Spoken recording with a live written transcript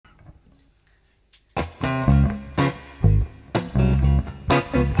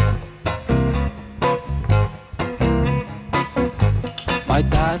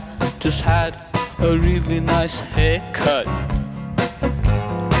a really nice haircut.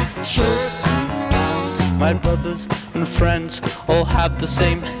 Short and round. My brothers and friends all have the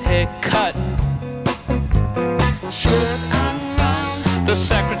same haircut. Short and round. The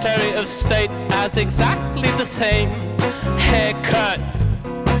Secretary of State has exactly the same haircut.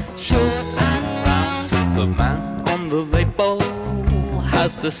 Short and round. The man on the label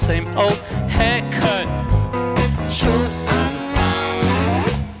has the same old haircut. Short and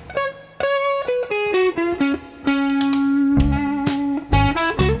round.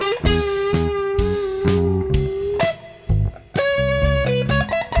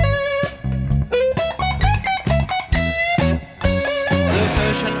 The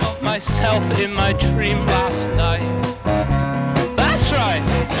version of myself in my dream last night. That's right,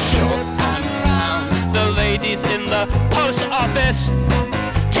 Short and round. the ladies in the post office.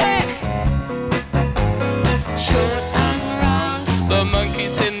 Check. Short and round. The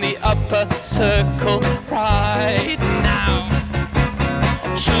monkeys in the upper circle right now.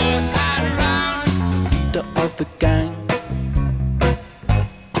 Short and round. Leader of the gang.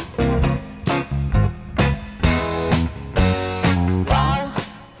 Wow,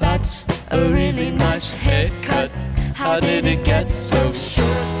 That's a really nice haircut. How did it get so short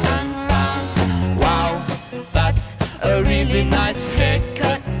and round. Wow, that's a really nice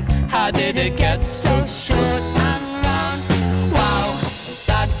haircut. How did it get so